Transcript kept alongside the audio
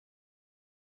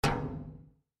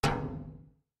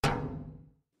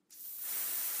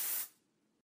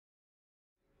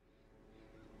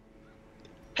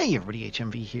Hey everybody,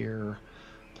 HMV here,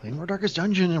 playing more Darkest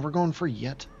Dungeon, and we're going for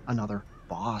yet another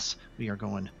boss. We are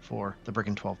going for the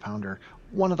Brigand 12-pounder,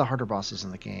 one of the harder bosses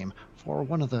in the game, for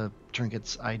one of the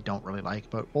trinkets I don't really like,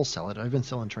 but we'll sell it. I've been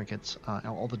selling trinkets,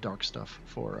 all the dark stuff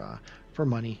for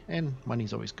money, and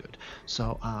money's always good.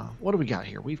 So what do we got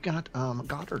here? We've got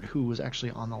Goddard, who was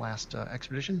actually on the last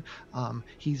expedition.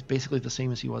 He's basically the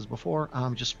same as he was before,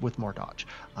 just with more dodge.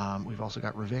 We've also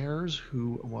got Rivers,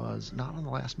 who was not on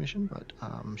the last mission, but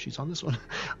she's on this one.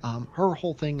 Her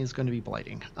whole thing is going to be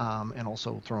blighting, and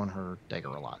also throwing her dagger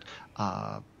a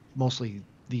lot. Mostly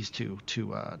these two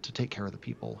to take care of the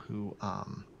people who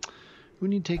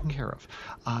need taken care of.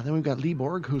 Then we've got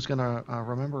Leborg, who's going to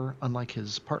remember, unlike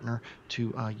his partner,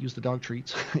 to use the dog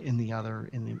treats in the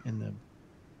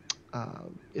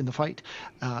fight.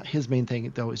 His main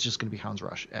thing, though, is just going to be Hound's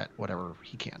Rush at whatever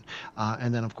he can.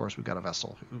 And then, of course, we've got a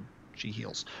Vessel who she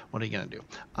heals. What are you going to do?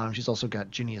 She's also got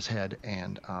Ginnia's Head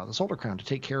and the Soldier Crown to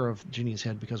take care of Ginnia's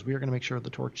Head, because we are going to make sure the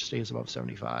torch stays above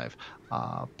 75,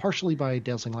 partially by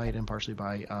Dazzling Light and partially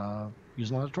by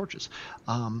using a lot of torches.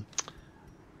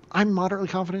 I'm moderately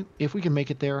confident. If we can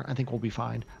make it there, I think we'll be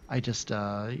fine. I just,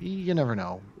 you never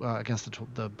know against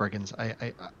the Brigands.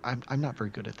 I'm not very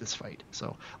good at this fight,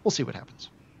 so we'll see what happens.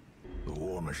 The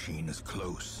war machine is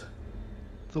close.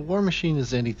 The war machine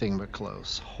is anything but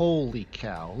close. Holy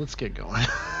cow. Let's get going.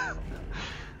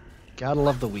 Gotta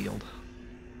love the Weald.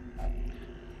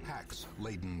 Packs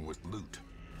laden with loot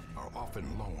are often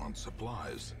low on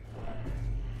supplies.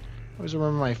 I always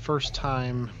remember my first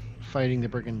time fighting the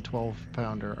Brigand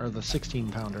 12-pounder, or the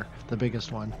 16-pounder, the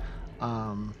biggest one.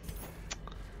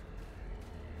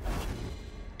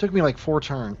 Took me like 4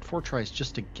 tries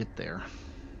just to get there.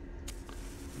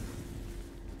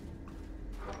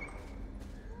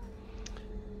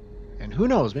 And who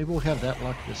knows, maybe we'll have that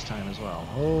luck this time as well.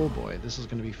 Oh boy, this is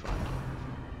going to be fun.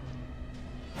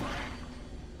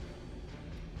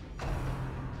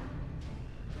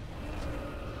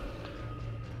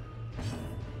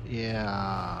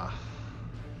 Yeah.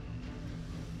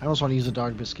 I almost want to use a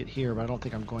dog biscuit here, but I don't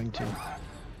think I'm going to.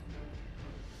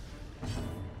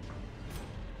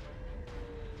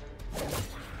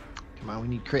 Come on, we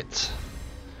need crits.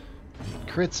 We need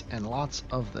crits and lots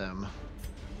of them.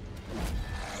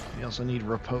 We also need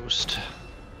riposte.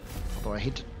 Although I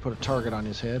hate to put a target on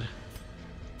his head.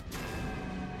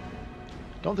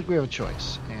 Don't think we have a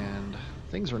choice, and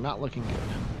things are not looking good.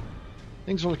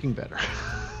 Things are looking better.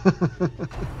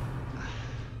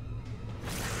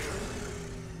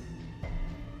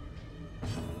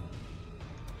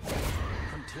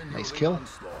 Nice kill.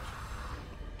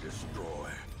 Destroy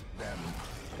them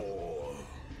all.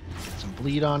 Get some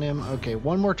bleed on him. Okay,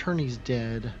 one more turn, he's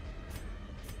dead.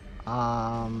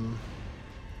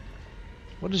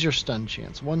 What is your stun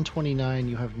chance? 129.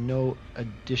 You have no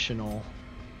additional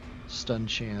stun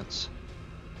chance.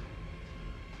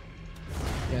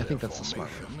 Yeah, I think that's the smart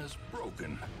move. Is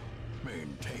broken.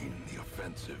 Maintain the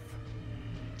offensive.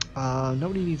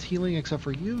 Nobody needs healing except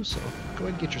for you, so go ahead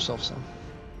and get yourself some.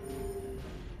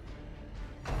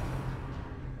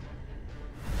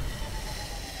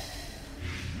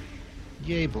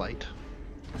 Yay, Blight.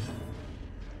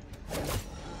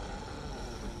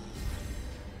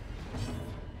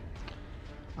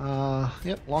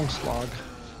 Yep, long slog.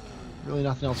 Really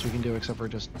nothing else we can do except for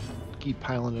just keep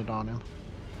piling it on him.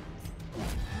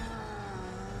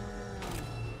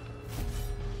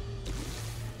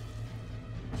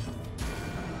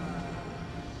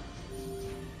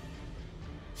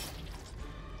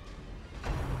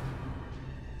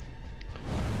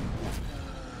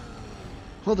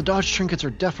 Well, the dodge trinkets are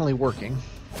definitely working,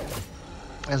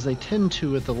 as they tend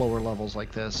to at the lower levels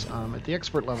like this. At the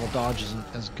expert level, dodge isn't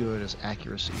as good as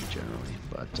accuracy generally,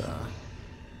 but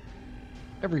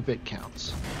every bit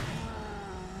counts.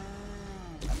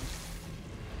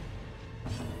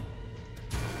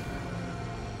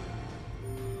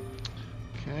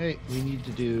 Okay, we need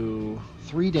to do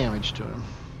 3 damage to him.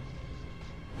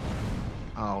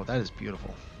 Oh, that is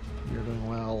beautiful. You're doing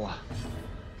well.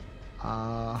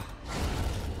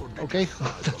 Okay,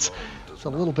 that's a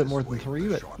little bit more than 3,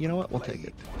 but you know what? We'll take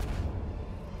it.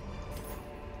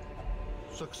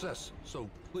 Success so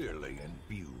clearly in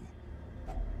view.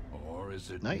 Or is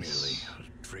it Nice. merely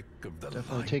a trick of the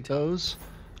Definitely light? take those.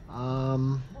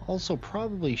 Also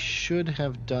probably should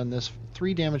have done this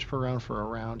 3 damage per round for a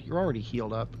round. You're already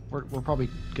healed up. We're probably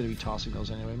going to be tossing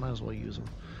those anyway. Might as well use them.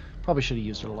 Probably should have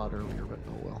used it a lot earlier, but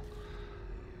oh well.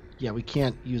 Yeah, we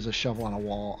can't use a shovel on a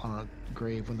wall, on a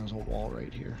grave, when there's a wall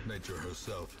right here. Nature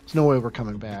herself. There's no way we're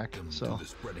coming back, Victim so to the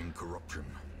spreading corruption.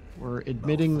 we're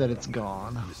admitting that it's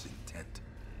gone. Misintent.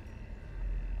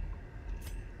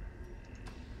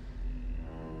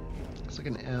 It's like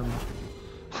an M.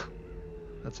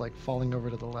 That's like falling over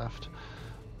to the left.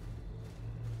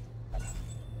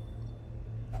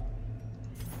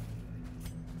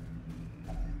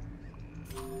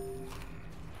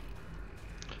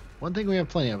 One thing we have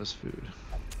plenty of is food.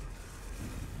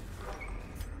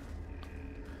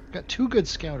 Got 2 good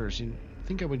scouters. You'd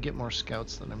think I would get more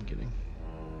scouts than I'm getting.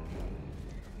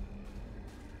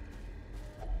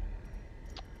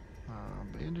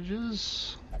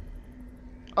 Bandages.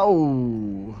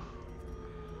 Oh!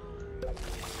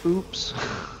 Oops.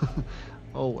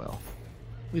 Oh well.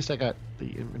 At least I got the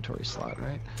inventory slot,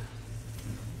 right?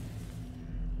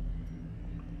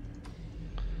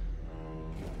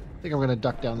 I think I'm gonna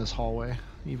duck down this hallway,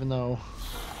 even though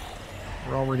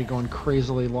we're already going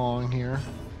crazily long here.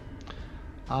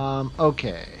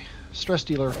 Okay. Stress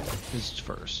dealer is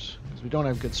first, because we don't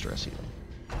have good stress healing.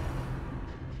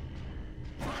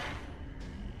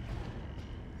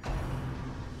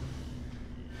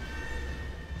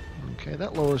 Okay,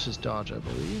 that lowers his dodge, I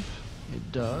believe.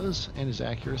 It does, and his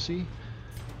accuracy.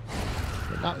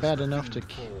 But not bad enough to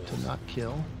not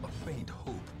kill. A faint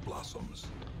hope blossoms.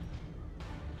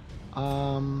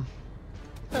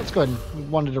 Let's go ahead and, we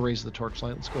wanted to raise the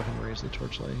torchlight. Let's go ahead and raise the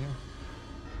torchlight here.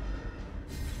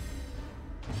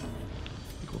 I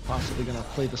think we're possibly going to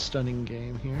play the stunning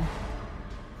game here.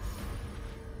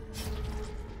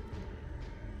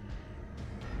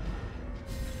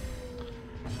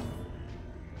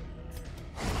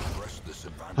 Press this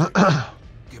advantage.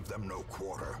 Give them no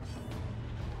quarter.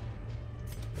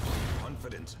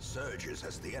 Confidence surges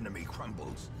as the enemy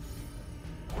crumbles.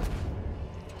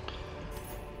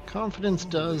 Confidence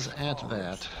does at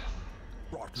that.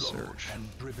 Brought low Surge. and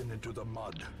driven into the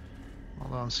mud.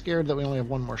 Although I'm scared that we only have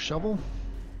 1 more shovel.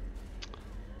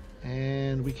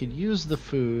 And we could use the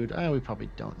food. We probably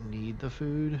don't need the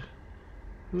food.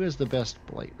 Who has the best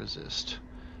blight resist?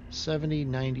 70,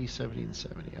 90, 70, and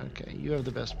 70. Okay, you have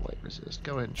the best blight resist.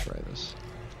 Go ahead and try this.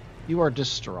 You are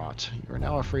distraught. You are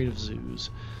now afraid of zoos.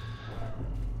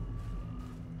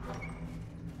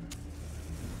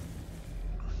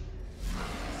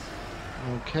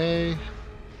 Okay.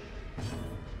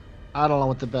 I don't know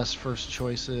what the best first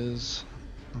choice is,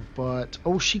 but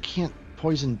oh, she can't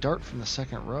poison dart from the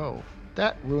 2nd row.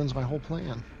 That ruins my whole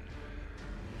plan.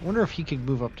 I wonder if he could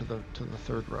move up to the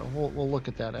 3rd row. We'll look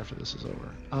at that after this is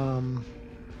over.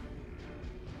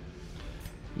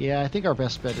 Yeah, I think our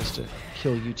best bet is to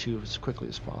kill you two as quickly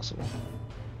as possible.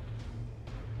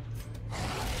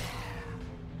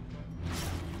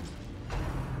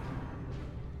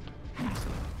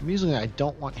 Amusingly, I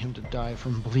don't want him to die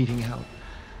from bleeding out,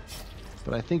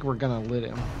 but I think we're gonna lit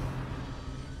him.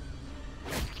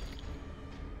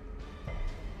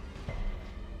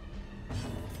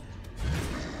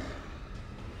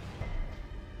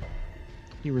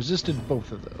 He resisted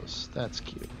both of those. That's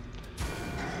cute.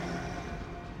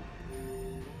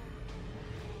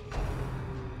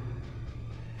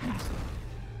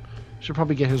 Should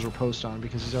probably get his riposte on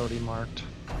because he's already marked.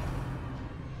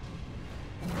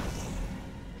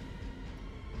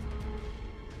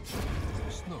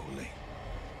 Slowly,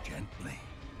 gently.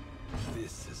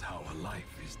 This is how a life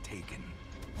is taken.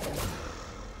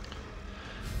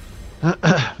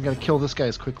 We gotta kill this guy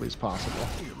as quickly as possible.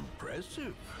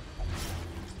 Impressive.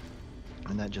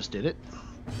 And that just did it.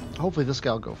 Hopefully this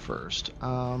guy will go first.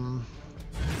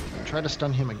 Try to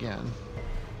stun him again.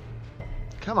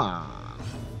 Come on.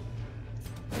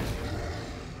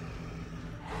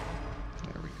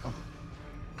 There we go.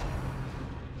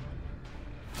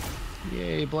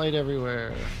 Yay, blight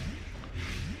everywhere.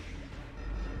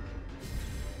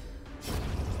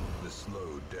 The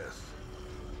slow death.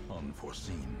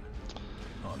 Unforeseen.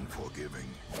 Unforgiving.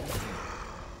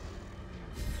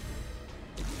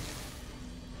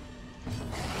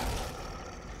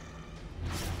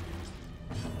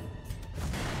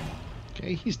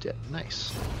 Okay, he's dead.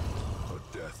 Nice.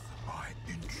 A death by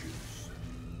inches.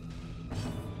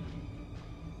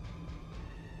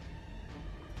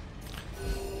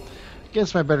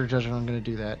 Against my better judgment, I'm going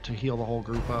to do that to heal the whole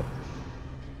group up.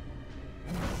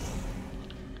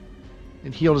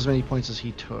 It healed as many points as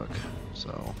he took, so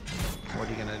what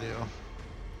are you going to do?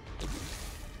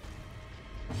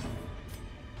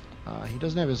 He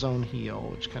doesn't have his own heal,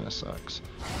 which kind of sucks.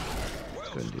 Let's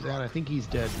go ahead and do that. I think he's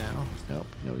dead now. Nope,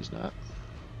 no he's not.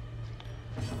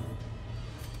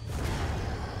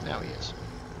 Now he is.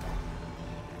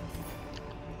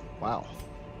 Wow.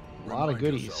 A lot of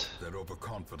goodies. Yourself that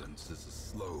overconfidence is a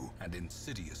slow and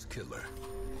insidious killer.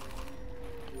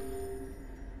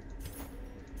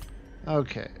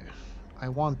 Okay. I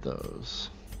want those.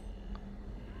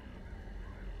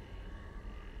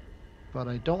 But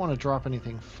I don't want to drop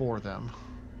anything for them.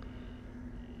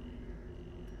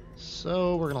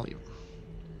 So we're gonna leave.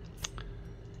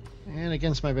 And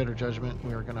against my better judgment,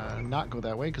 we're gonna not go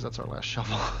that way because that's our last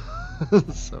shovel.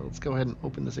 So let's go ahead and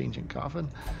open this ancient coffin.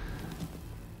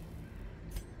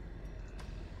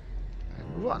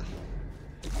 And move on.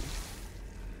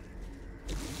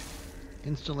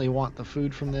 Instantly want the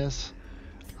food from this.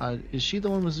 Is she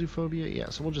the one with zoophobia? Yeah,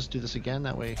 so we'll just do this again.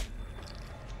 That way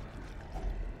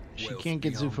she can't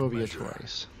get zoophobia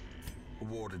twice.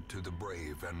 Awarded to the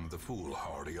brave and the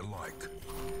foolhardy alike.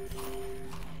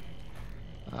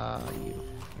 You, I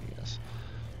guess.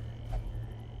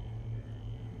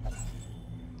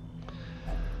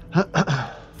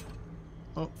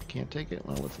 Oh, can't take it?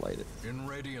 Well, let's light it. In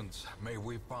Radiance, may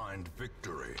we find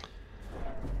victory.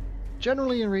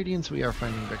 Generally in Radiance we are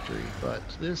finding victory, but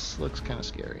this looks kind of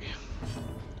scary.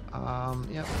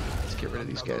 Yep, let's get rid of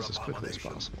these guys as quickly as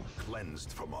possible.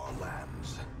 Cleansed from our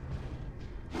lands.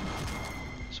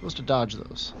 Supposed to dodge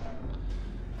those.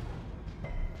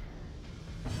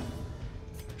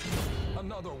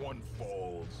 Another one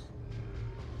falls.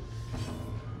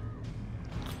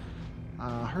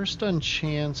 Her stun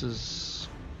chance is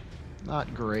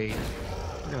not great.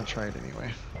 We're gonna try it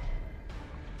anyway.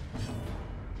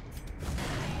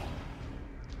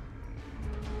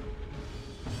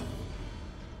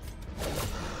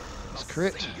 Nice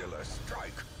crit. Singular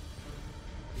strike.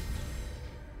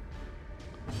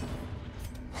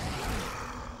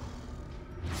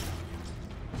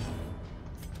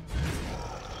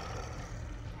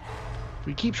 If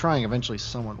we keep trying, eventually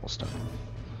someone will stun him.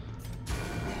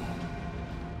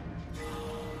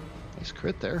 Nice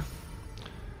crit there.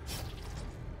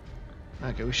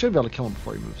 Okay, we should be able to kill him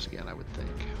before he moves again, I would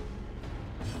think.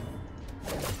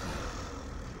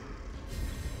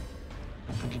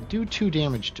 If we can do 2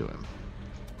 damage to him.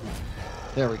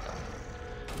 There we go.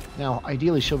 Now,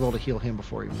 ideally, she'll be able to heal him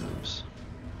before he moves.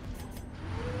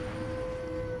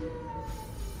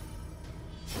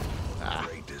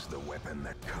 Great is the weapon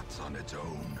that cuts on its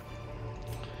own.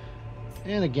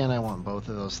 And again, I want both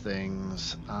of those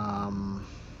things.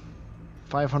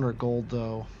 500 gold,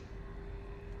 though.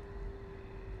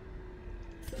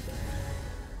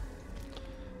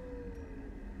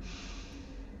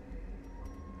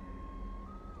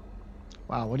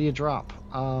 Wow, what do you drop?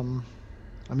 I'm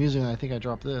using, I think I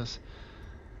dropped this.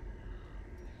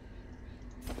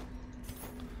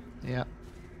 Yeah.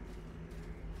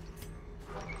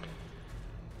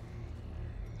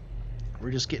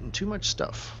 We're just getting too much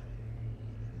stuff.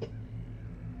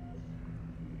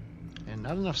 And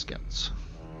not enough scouts.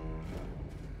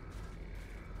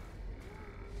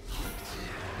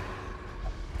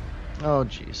 Oh,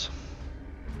 jeez.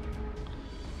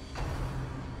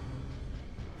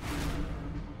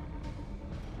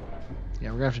 Yeah,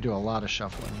 we're gonna have to do a lot of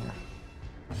shuffling here.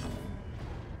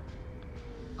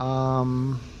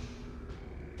 But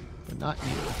not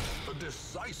you. A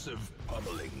decisive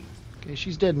pummeling. Okay,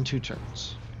 she's dead in 2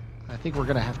 turns. I think we're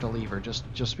gonna have to leave her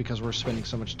just because we're spending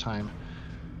so much time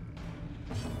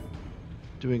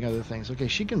doing other things. Okay,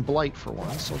 she can blight for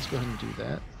once, so let's go ahead and do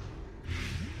that.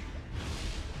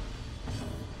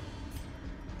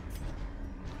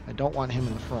 I don't want him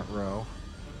in the front row.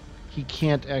 He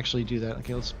can't actually do that.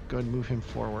 Okay, let's go ahead and move him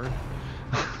forward.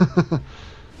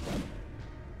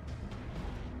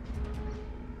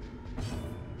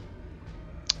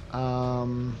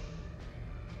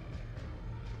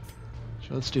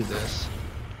 So let's do this.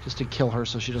 Just to kill her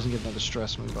so she doesn't get another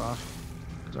stress move off.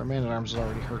 Because our man-at-arms is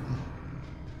already hurting.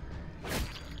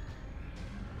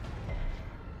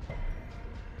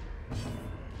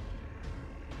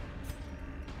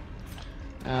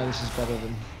 This is better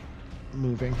than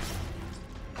moving.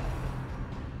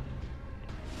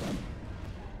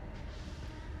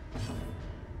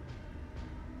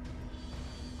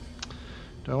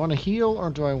 Do I want to heal or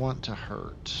do I want to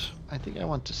hurt? I think I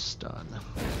want to stun.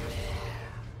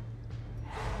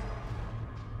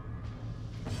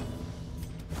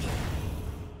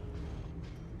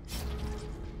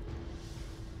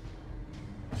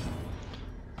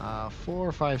 Uh,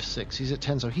 4, 5, 6. He's at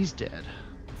 10, so he's dead.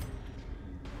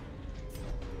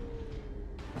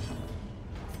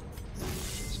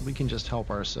 We can just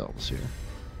help ourselves here.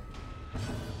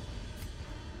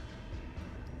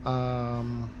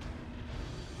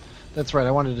 That's right,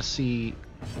 I wanted to see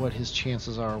what his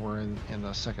chances were in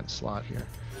the second slot here.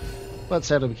 But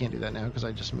sadly we can't do that now because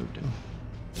I just moved him.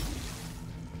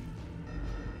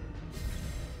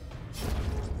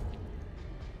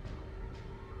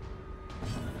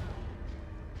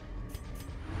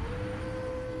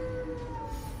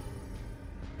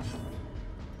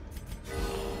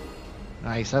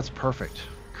 Nice, that's perfect.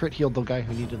 Crit healed the guy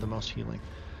who needed the most healing.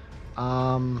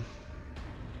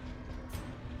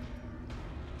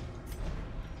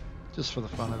 just for the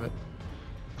fun of it.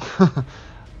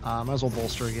 Might as well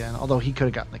bolster again. Although he could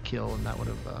have gotten the kill, and that would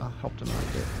have helped him out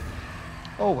a bit.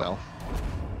 Oh well.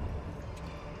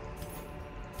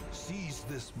 Seize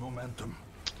this momentum.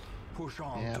 Push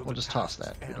on. Yeah, to we'll the just toss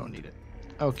task's that. We don't end. need it.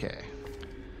 Okay.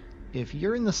 If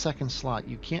you're in the second slot,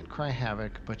 you can't cry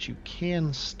havoc, but you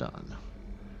can stun,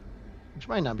 which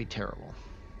might not be terrible.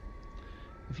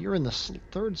 If you're in the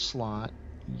third slot,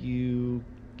 you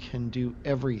can do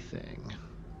everything.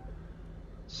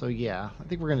 So yeah, I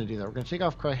think we're going to do that. We're going to take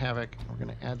off cry havoc, we're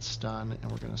going to add stun, and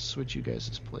we're going to switch you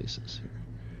guys' places here.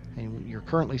 And you're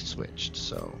currently switched,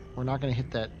 so we're not going to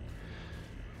hit that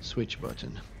switch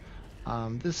button.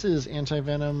 This is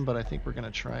anti-venom, but I think we're going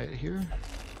to try it here.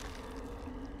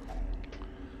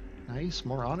 Nice,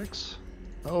 more onyx.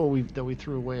 Oh, that we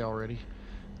threw away already.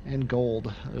 And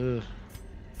gold. Ugh.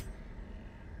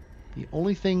 The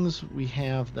only things we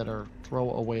have that are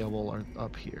throw-awayable are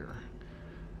up here.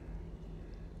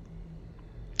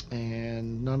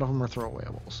 And none of them are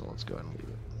throw-awayable, so let's go ahead and leave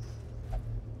it.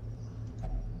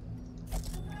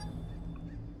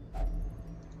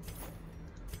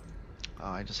 Oh,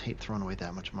 I just hate throwing away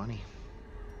that much money.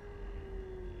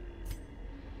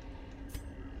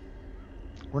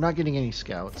 We're not getting any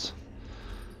scouts,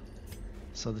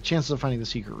 so the chances of finding the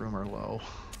secret room are low.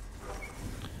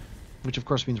 Which of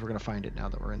course means we're going to find it now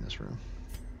that we're in this room.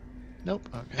 Nope,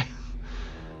 okay.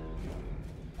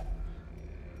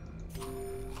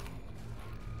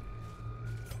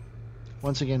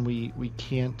 Once again, we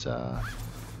can't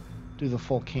do the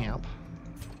full camp.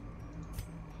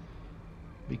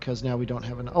 Because now we don't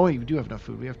have enough. Oh, wait, we do have enough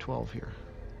food. We have 12 here.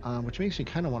 Which makes me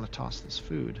kind of want to toss this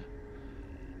food.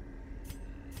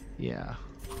 Yeah.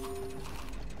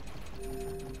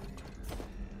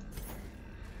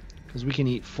 Because we can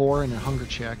eat 4 in a hunger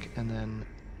check, and then...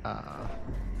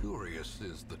 Curious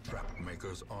is the trap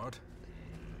maker's art.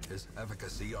 His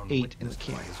efficacy 8 in the unwitnessed by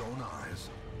camp. his own eyes.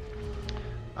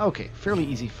 Okay, fairly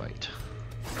easy fight.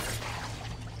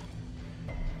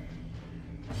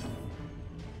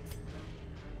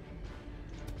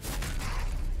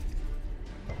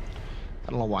 I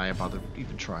don't know why I bothered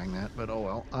even trying that, but oh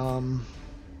well.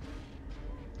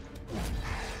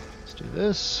 Let's do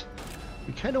this.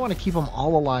 We kind of want to keep them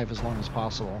all alive as long as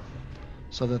possible,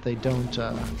 so that they don't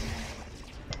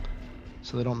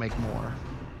make more.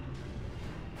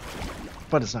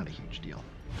 But it's not a huge deal.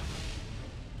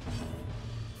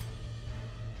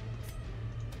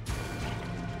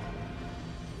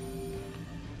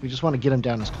 We just want to get them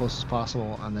down as close as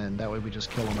possible, and then that way we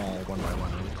just kill them all one by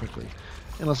one really quickly.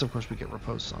 Unless, of course, we get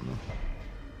riposts on them.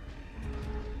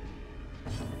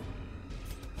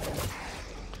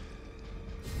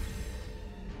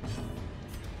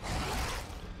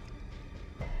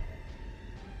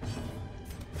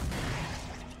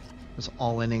 Just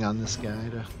all-inning on this guy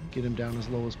to get him down as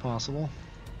low as possible.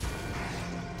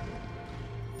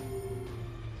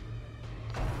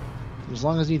 As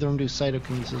long as neither of them do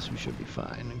cytokinesis, we should be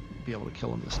fine and be able to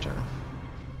kill him this turn.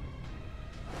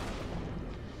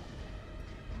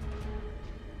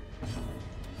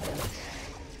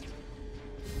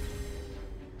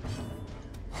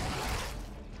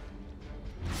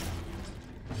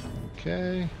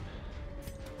 Okay.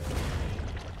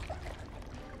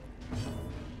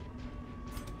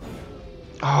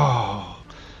 Oh.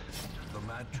 The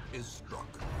match is struck.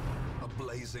 A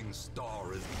blazing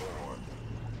star is born.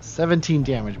 17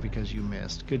 damage because you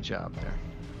missed. Good job there.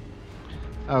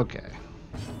 Okay.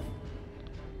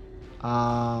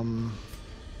 We're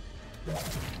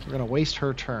gonna waste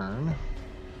her turn.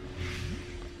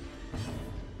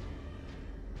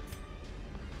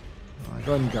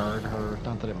 Go ahead and guard her.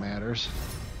 Not that it matters.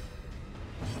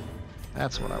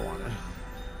 That's what I wanted.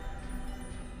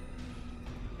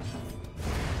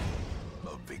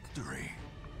 A victory.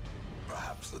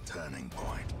 Perhaps the turning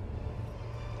point.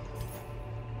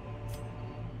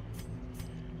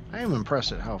 I am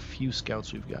impressed at how few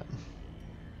scouts we've gotten.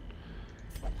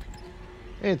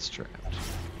 It's trapped.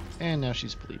 And now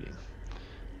she's bleeding.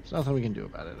 There's nothing we can do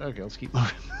about it. Okay, let's keep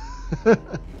moving.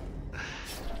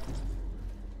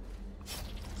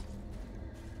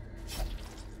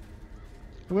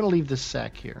 I'm going to leave this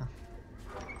sack here.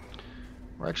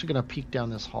 We're actually going to peek down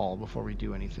this hall before we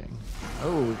do anything.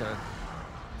 Oh, we got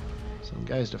some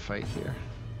guys to fight here.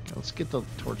 Okay, let's get the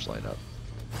torchlight up.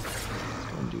 Let's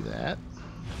go and do that.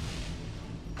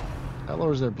 That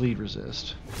lowers their bleed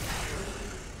resist.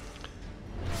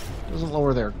 Doesn't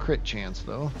lower their crit chance,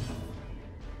 though.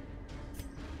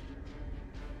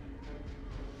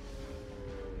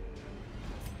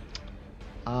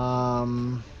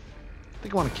 I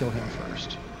think I want to kill him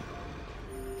first.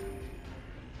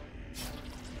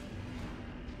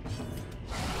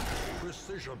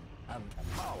 and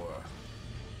power.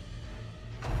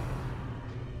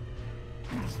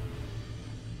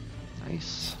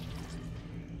 Nice.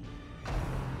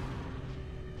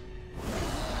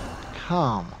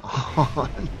 Come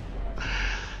on.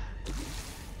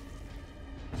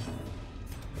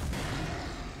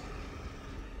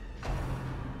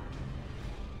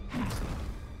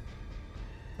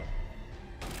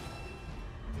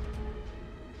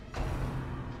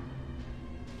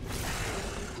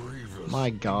 My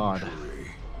God.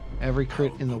 Every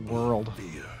crit in the world.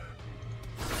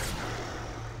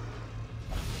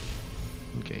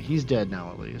 Okay, he's dead now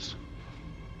at least.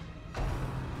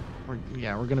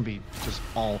 Yeah, we're gonna be just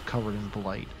all covered in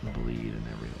blight and bleed and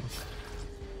everything.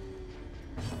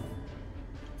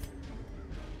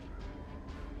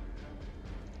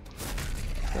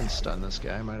 Then stun this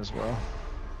guy, might as well.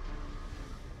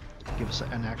 Give us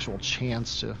an actual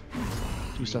chance to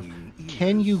do stuff.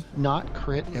 Can you not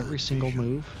crit every single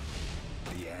move?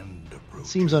 It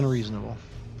seems unreasonable.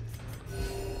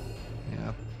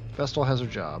 Yeah, Vestal has her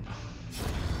job.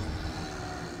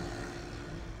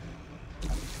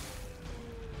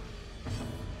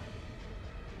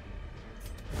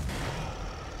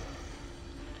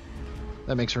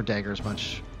 That makes her daggers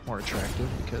much more attractive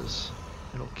because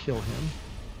it'll kill him.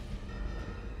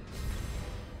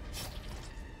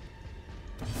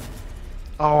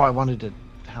 Oh, I wanted to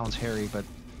Hound's Harry, but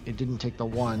it didn't take the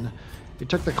one. It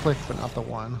took the click, but not the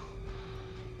one.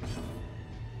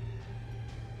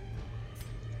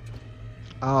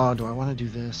 Oh, do I want to do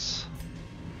this?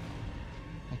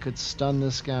 I could stun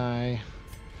this guy.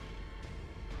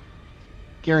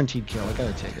 Guaranteed kill, I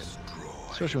gotta take it.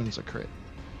 Especially when it's a crit.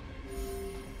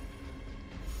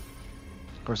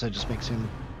 Of course, that just makes him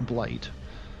blight,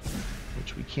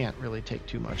 which we can't really take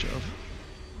too much of.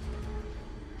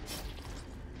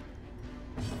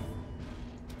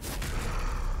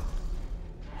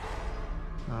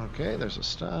 Okay, there's a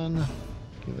stun.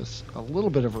 Give us a little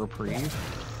bit of a reprieve.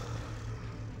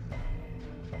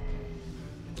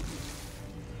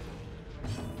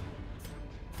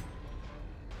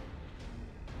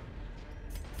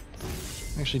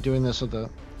 I'm actually doing this so the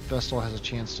Vestal has a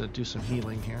chance to do some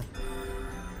healing here.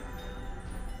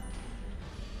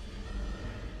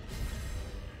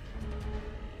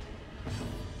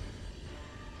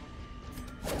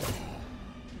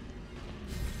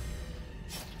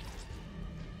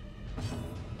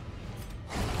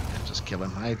 Kill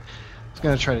him. I was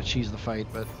going to try to cheese the fight,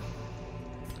 but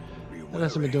that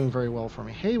hasn't been doing very well for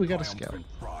me. Hey, we got a scout.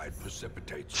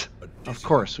 Of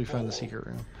course, we found the secret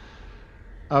room.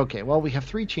 Okay, well, we have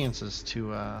 3 chances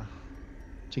to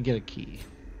get a key.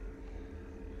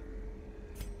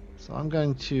 So I'm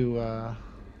going to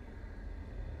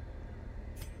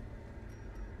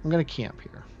camp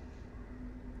here.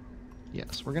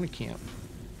 Yes, we're going to camp.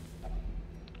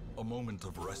 A moment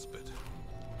of respite.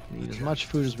 Need as much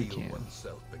food as we can.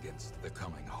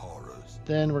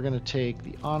 Then we're going to take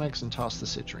the Onyx and toss the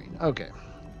Citrine. Okay.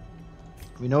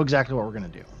 We know exactly what we're going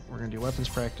to do. We're going to do weapons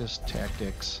practice,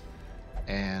 tactics,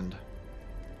 and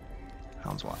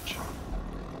Hound's Watch.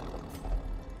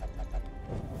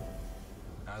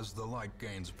 As the light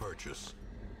gains purchase,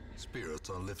 spirits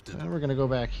are lifted. And we're going to go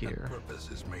back here. Purpose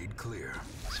is made clear.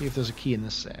 See if there's a key in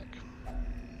this sack.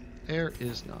 There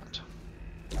is not.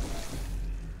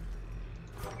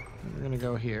 We're going to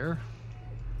go here.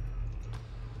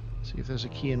 See if there's a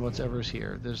key in whatever's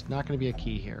here. There's not going to be a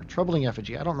key here. Troubling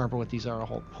Effigy. I don't remember what these are.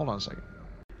 Hold on a second.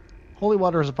 Holy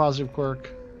Water is a positive quirk.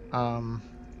 We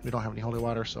don't have any Holy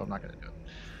Water, so I'm not going to do it.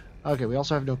 Okay, we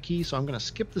also have no key, so I'm going to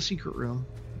skip the secret room.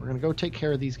 We're going to go take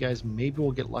care of these guys. Maybe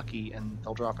we'll get lucky and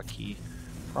they'll drop a key.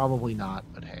 Probably not,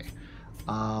 but hey.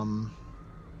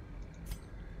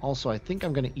 Also, I think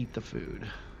I'm going to eat the food.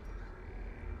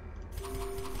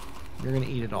 You're going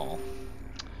to eat it all.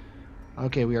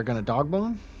 Okay, we are going to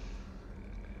Dogbone.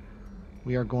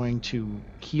 We are going to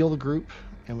heal the group,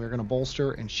 and we're going to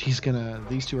bolster, and she's going to...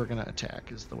 These two are going to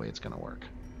attack, is the way it's going to work.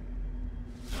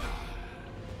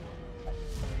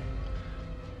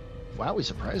 Wow, we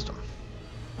surprised them.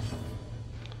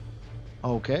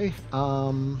 Okay,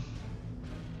 well,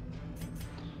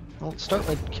 let's start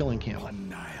by killing Camel.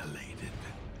 Annihilated.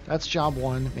 That's job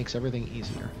 1, makes everything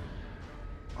easier.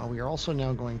 We are also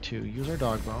now going to use our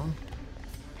Dogbone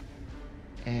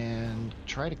and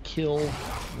try to kill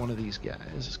one of these guys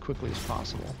as quickly as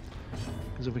possible.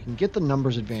 Because if we can get the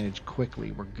numbers advantage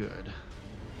quickly, we're good.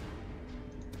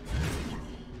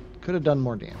 Could have done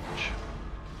more damage.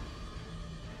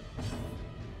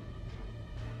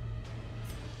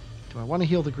 Do I want to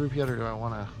heal the group yet, or do I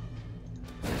want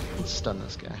to... Let's stun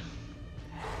this guy.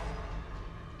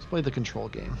 Let's play the control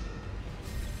game.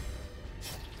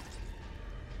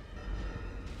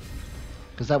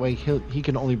 Because that way he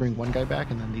can only bring one guy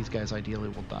back, and then these guys ideally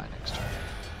will die next turn.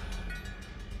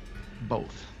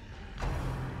 Both.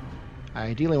 I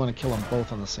ideally want to kill them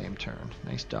both on the same turn.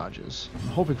 Nice dodges. I'm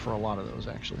hoping for a lot of those,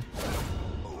 actually.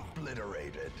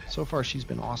 Obliterated. So far, she's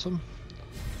been awesome.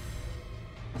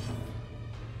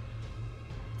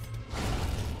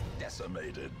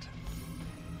 Decimated.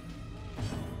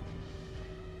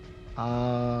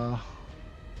 I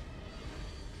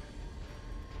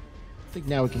think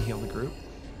now we can heal the group.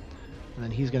 And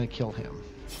then he's going to kill him.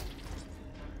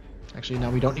 Actually,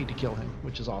 now we don't need to kill him,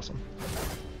 which is awesome.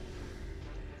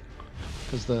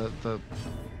 Because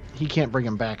he can't bring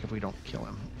him back if we don't kill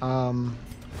him. I'm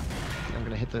going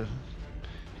to hit the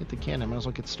cannon. Might as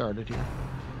well get started here.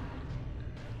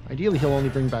 Ideally, he'll only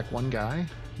bring back one guy.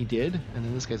 He did, and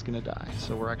then this guy's going to die.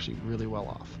 So we're actually really well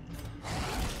off.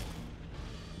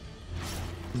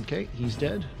 Okay, he's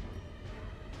dead.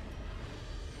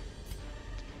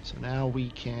 So now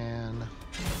we can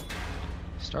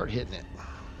start hitting it.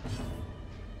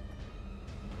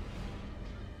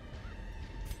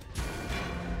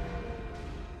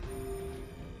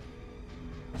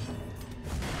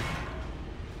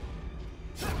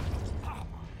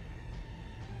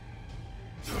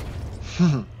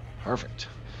 Perfect.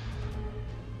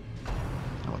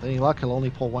 Now, with any luck, he'll only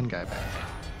pull one guy back.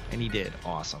 And he did.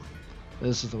 Awesome.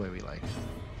 This is the way we like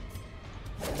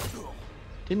it.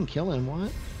 Didn't kill him,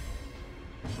 what?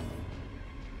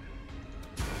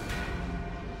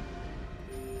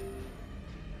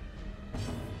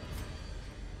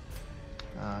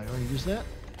 You want to use that?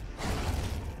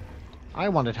 I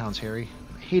wanted Hound's Harry.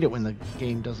 I hate it when the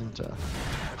game doesn't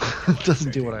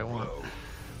doesn't do what I want.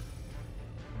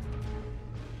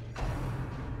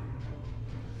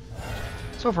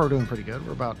 So far we're doing pretty good.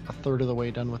 We're about a third of the way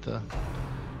done with the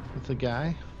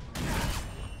guy.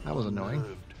 That was annoying.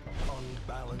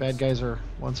 The bad guys are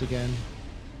once again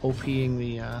OPing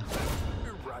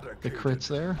the crits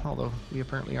there, although we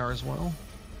apparently are as well.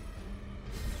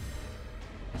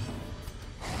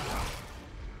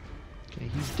 Okay,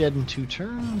 he's dead in 2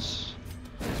 turns.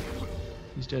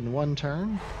 He's dead in 1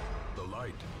 turn. The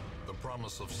light, the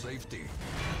promise of safety.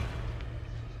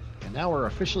 And now we're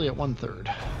officially at 1/3.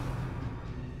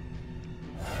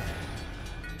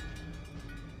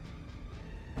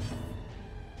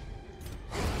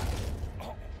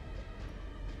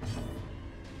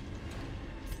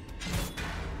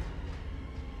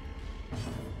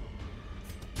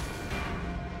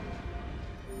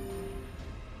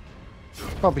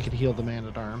 Probably could heal the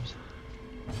man-at-arms.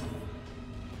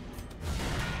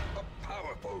 A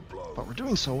powerful blow. But we're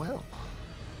doing so well.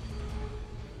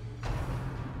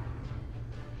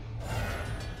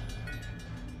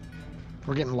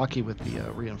 We're getting lucky with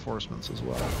the reinforcements as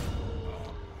well.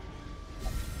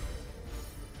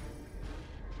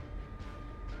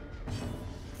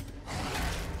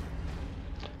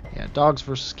 Yeah, dogs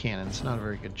versus cannons. Not a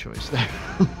very good choice there.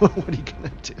 What are you gonna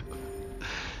do?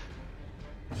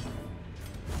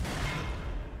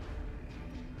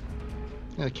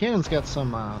 Yeah, the cannon's got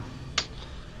some,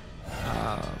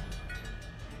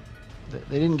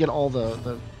 they didn't get all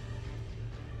the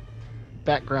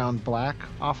background black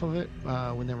off of it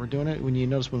when they were doing it. When you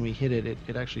notice when we hit it,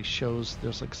 it actually shows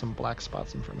there's like some black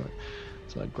spots in front of it.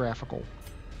 It's a graphical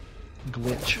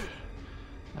glitch.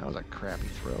 That was a crappy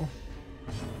throw.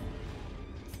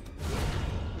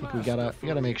 I think we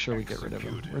gotta make sure we get rid of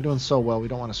him. We're doing so well, we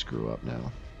don't want to screw up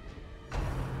now.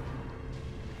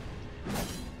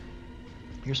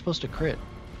 You're supposed to crit.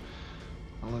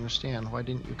 I don't understand. Why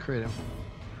didn't you crit him?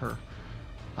 Her.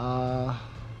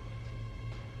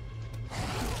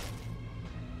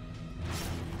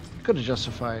 Could have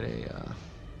justified a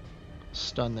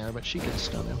stun there, but she could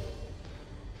stun him.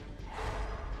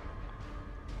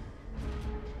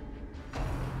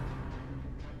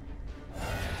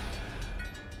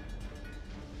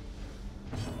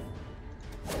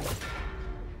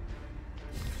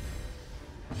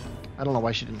 I don't know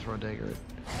why she didn't throw a dagger at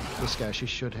this guy. She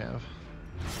should have.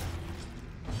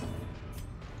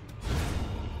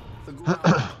 The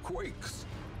ground quakes.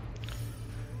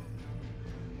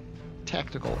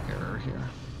 Tactical error here.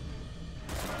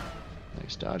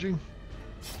 Nice dodging.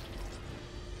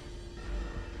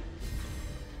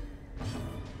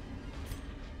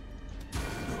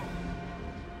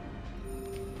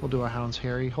 We'll do a Hound's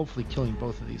Harry, hopefully killing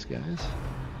both of these guys.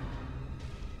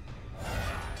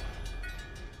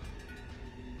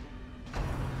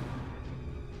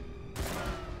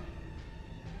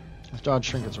 Those dodge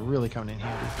trinkets are really coming in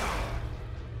handy.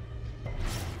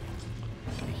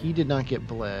 Okay, he did not get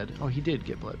bled. Oh, he did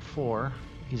get bled. 4.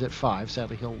 He's at 5.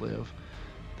 Sadly, he'll live.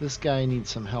 This guy needs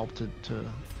some help to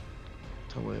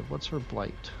live. What's her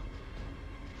blight?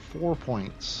 4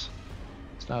 points.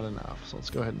 It's not enough, so let's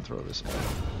go ahead and throw this in.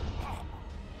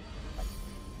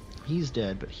 He's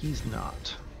dead, but he's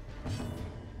not.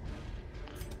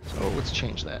 So let's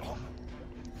change that.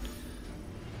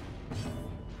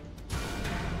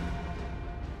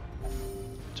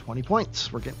 $20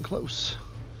 points. We're getting close.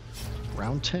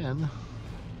 Round 10.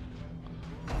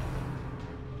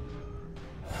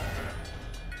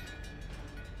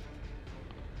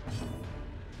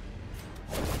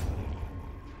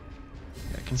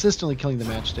 Consistently killing the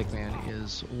Matchstick Man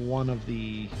is one of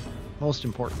the most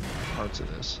important parts of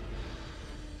this.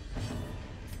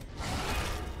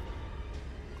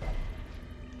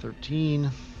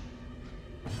 13.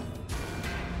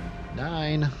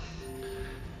 9.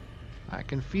 I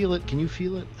can feel it. Can you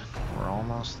feel it? We're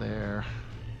almost there.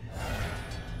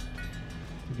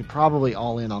 We could probably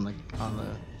all in on the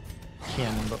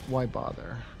cannon, but why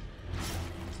bother?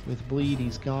 With bleed,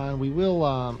 he's gone. We will,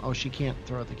 oh, she can't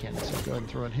throw out the cannon, so go ahead and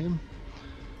throw at him.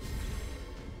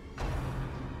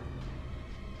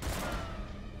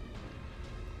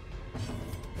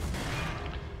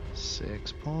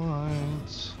 $6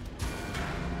 points.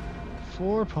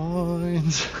 4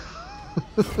 points.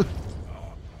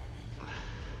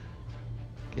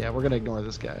 Yeah, we're gonna ignore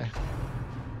this guy.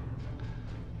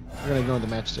 We're gonna ignore the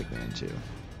Matchstick Man, too.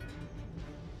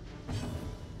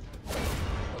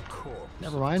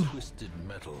 Never mind. Twisted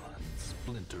metal and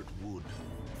splintered wood.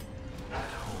 At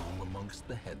home amongst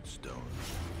the headstones.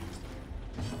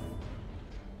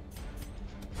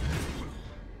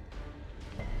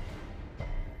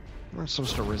 We're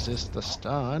supposed to resist the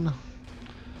stun.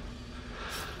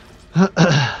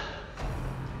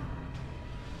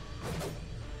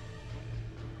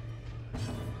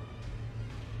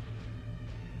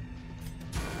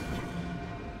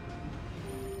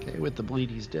 Okay, with the bleed,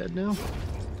 he's dead now.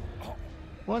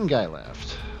 One guy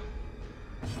left.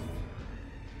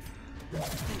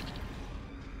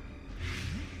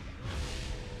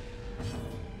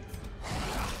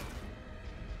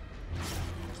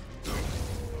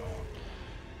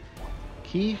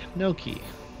 Key? No key.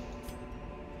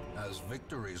 As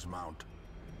victories mount,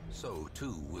 so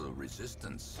too will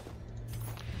resistance.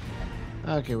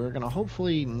 Okay, we're gonna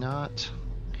hopefully not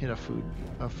hit a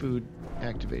food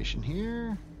activation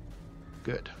here.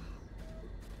 Good.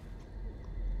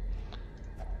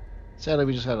 Sadly,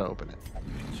 we just had to open it.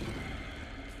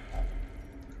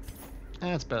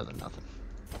 That's better than nothing.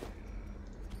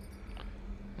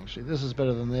 Actually, this is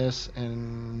better than this,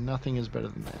 and nothing is better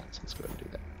than that. So let's go ahead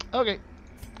and do that. Okay.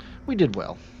 We did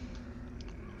well.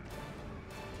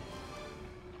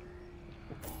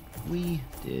 We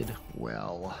did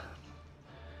well.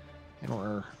 And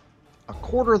we're a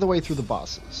quarter of the way through the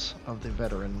bosses of the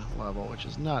veteran level, which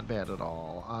is not bad at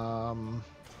all.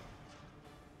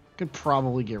 Could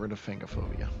probably get rid of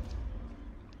Fangophobia.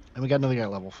 And we got another guy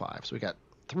at level 5, so we got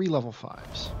 3 level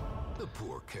 5s. The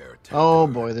poor caretaker. Oh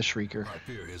boy, the Shrieker. I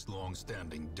fear his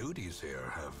long-standing duties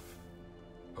here have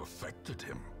affected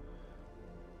him.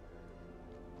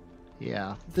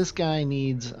 Yeah, this guy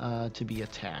needs to be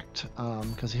attacked,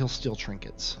 because he'll steal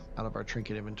trinkets out of our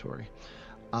trinket inventory.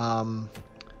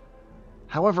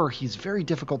 However, he's very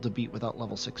difficult to beat without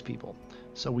level 6 people,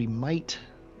 so we might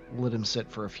let him sit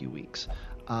for a few weeks.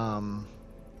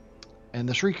 And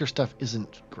the Shrieker stuff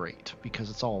isn't great because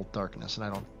it's all darkness, and I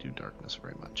don't do darkness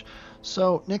very much.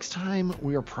 So next time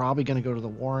we are probably going to go to the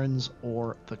Warrens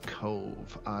or the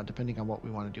Cove, depending on what we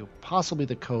want to do. Possibly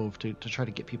the Cove to try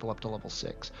to get people up to level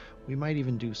 6. We might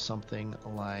even do something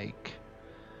like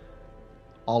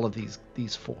all of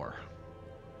these 4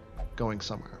 going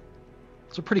somewhere.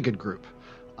 It's a pretty good group.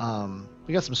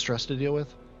 We got some stress to deal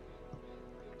with,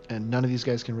 and none of these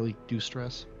guys can really do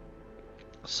stress.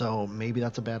 So maybe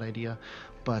that's a bad idea,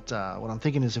 but what I'm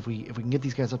thinking is if we can get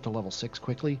these guys up to level 6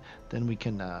 quickly, then we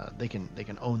can they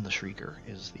can own the Shrieker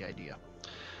is the idea.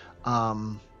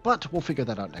 But we'll figure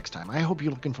that out next time. I hope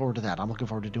you're looking forward to that. I'm looking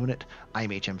forward to doing it.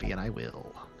 I'm HMV, and I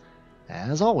will,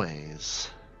 as always,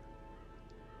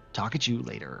 talk at you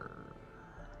later.